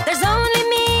home. There's only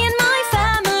me and my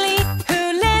family who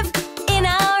live in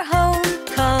our home.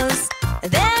 'Cause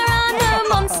there are no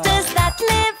monsters that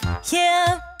live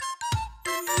here.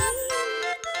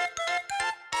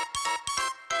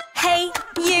 Hey,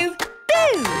 you,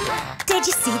 boo! Did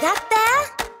you see that there?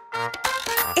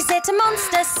 Is it a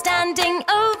monster standing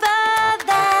over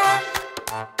there?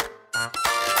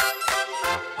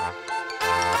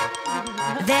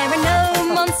 There are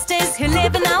no monsters who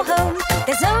live in our home.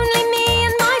 There's only me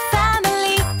and my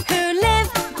family who live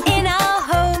in our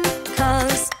home.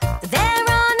 'Cause there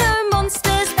are no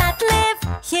monsters that live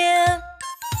here.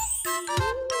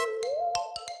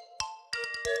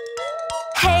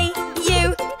 Hey,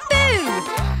 you, boo!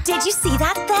 Did you see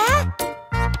that there?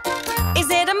 Is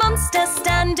it a monster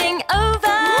standing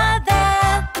over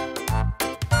there?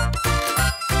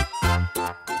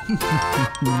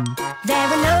 There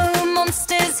are no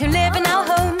monsters who live in our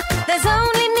home. There's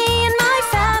only me and my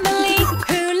family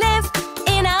who live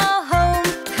in our home.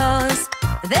 'Cause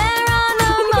there are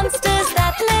no monsters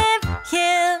that live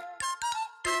here.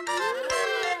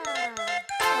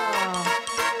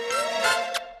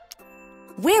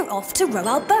 We're off to row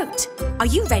our boat. Are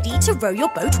you ready to row your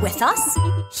boat with us?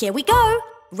 Here we go.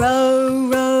 Row,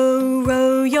 row,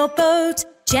 row your boat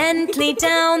gently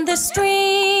down the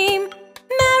stream.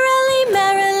 Merrily,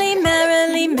 merrily,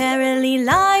 merrily, merrily,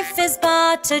 life is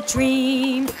but a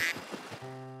dream.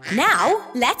 Now,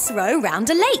 let's row round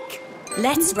a lake.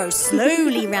 Let's row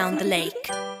slowly round the lake.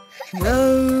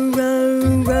 Row,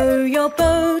 row, row your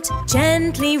boat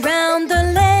gently round the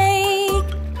lake.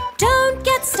 Don't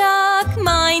get stuck,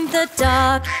 mind the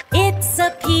dark, it's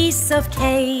a piece of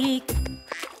cake.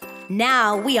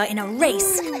 Now we are in a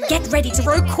race. Get ready to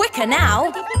row quicker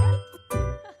now.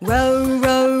 Row,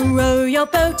 row, row your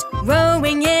boat,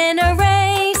 rowing in a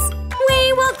race.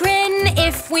 We will grin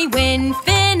if we win,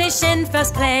 finish in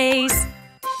first place.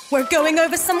 We're going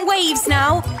over some waves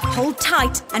now. Hold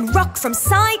tight and rock from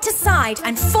side to side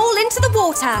and fall into the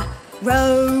water.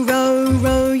 Row, row,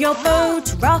 row your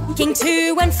boat, rocking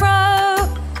to and fro.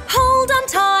 Hold on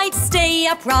tight, stay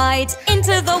upright,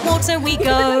 into the water we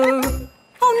go.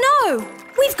 Oh no,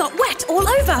 we've got wet all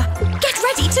over. Get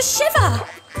ready to shiver.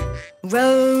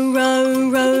 Row, row,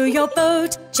 row your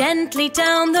boat gently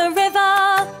down the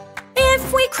river.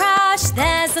 If we crash,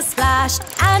 there's a splash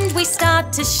and we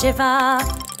start to shiver.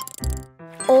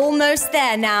 Almost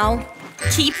there now.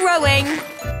 Keep rowing.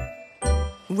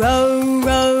 Row,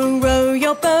 row, row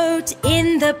your boat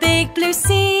in the big blue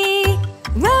sea.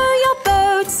 Row your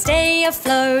boat, stay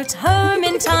afloat, home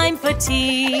in time for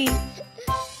tea.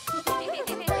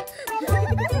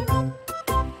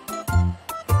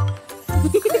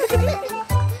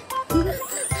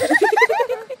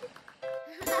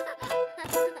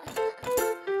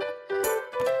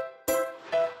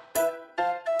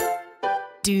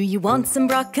 Do you want some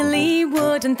broccoli?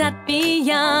 Wouldn't that be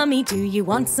yummy? Do you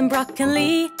want some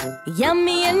broccoli?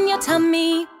 Yummy in your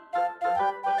tummy.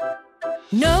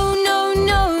 No, no,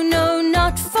 no, no,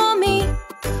 not for me.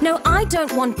 No, I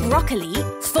don't want broccoli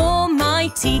for my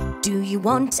tea. Do you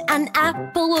want an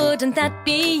apple? Wouldn't that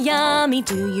be yummy?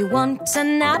 Do you want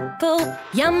an apple?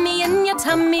 Yummy in your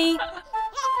tummy.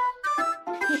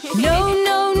 No,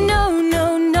 no, no,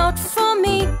 no, not for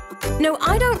me. No,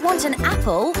 I don't want an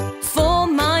apple for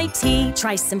my tea.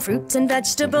 Try some fruit and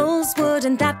vegetables,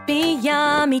 wouldn't that be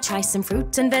yummy? Try some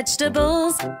fruit and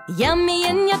vegetables, yummy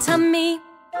in your tummy.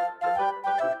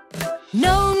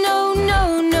 No, no,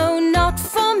 no, no, not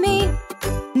for me.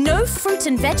 No fruit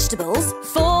and vegetables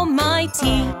for my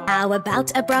tea. How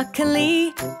about a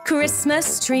broccoli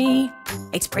Christmas tree?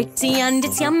 It's pretty and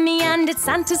it's yummy and it's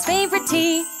Santa's favorite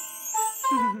tea.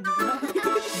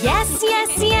 Yes,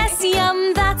 yes, yes,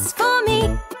 yum, that's for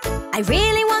me. I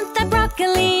really want that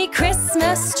broccoli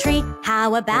Christmas tree.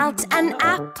 How about an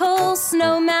apple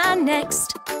snowman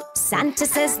next? Santa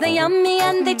says they're yummy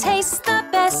and they taste the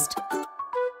best.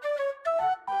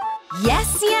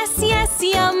 Yes, yes, yes,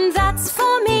 yum, that's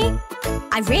for me.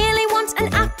 I really want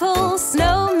an apple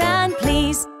snowman,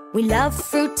 please. We love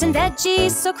fruit and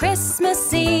veggies so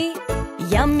Christmassy.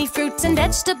 Yummy fruit and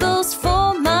vegetables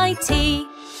for my tea.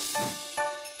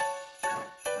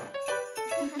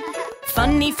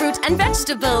 Funny fruit and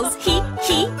vegetables, hee,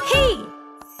 hee, hee.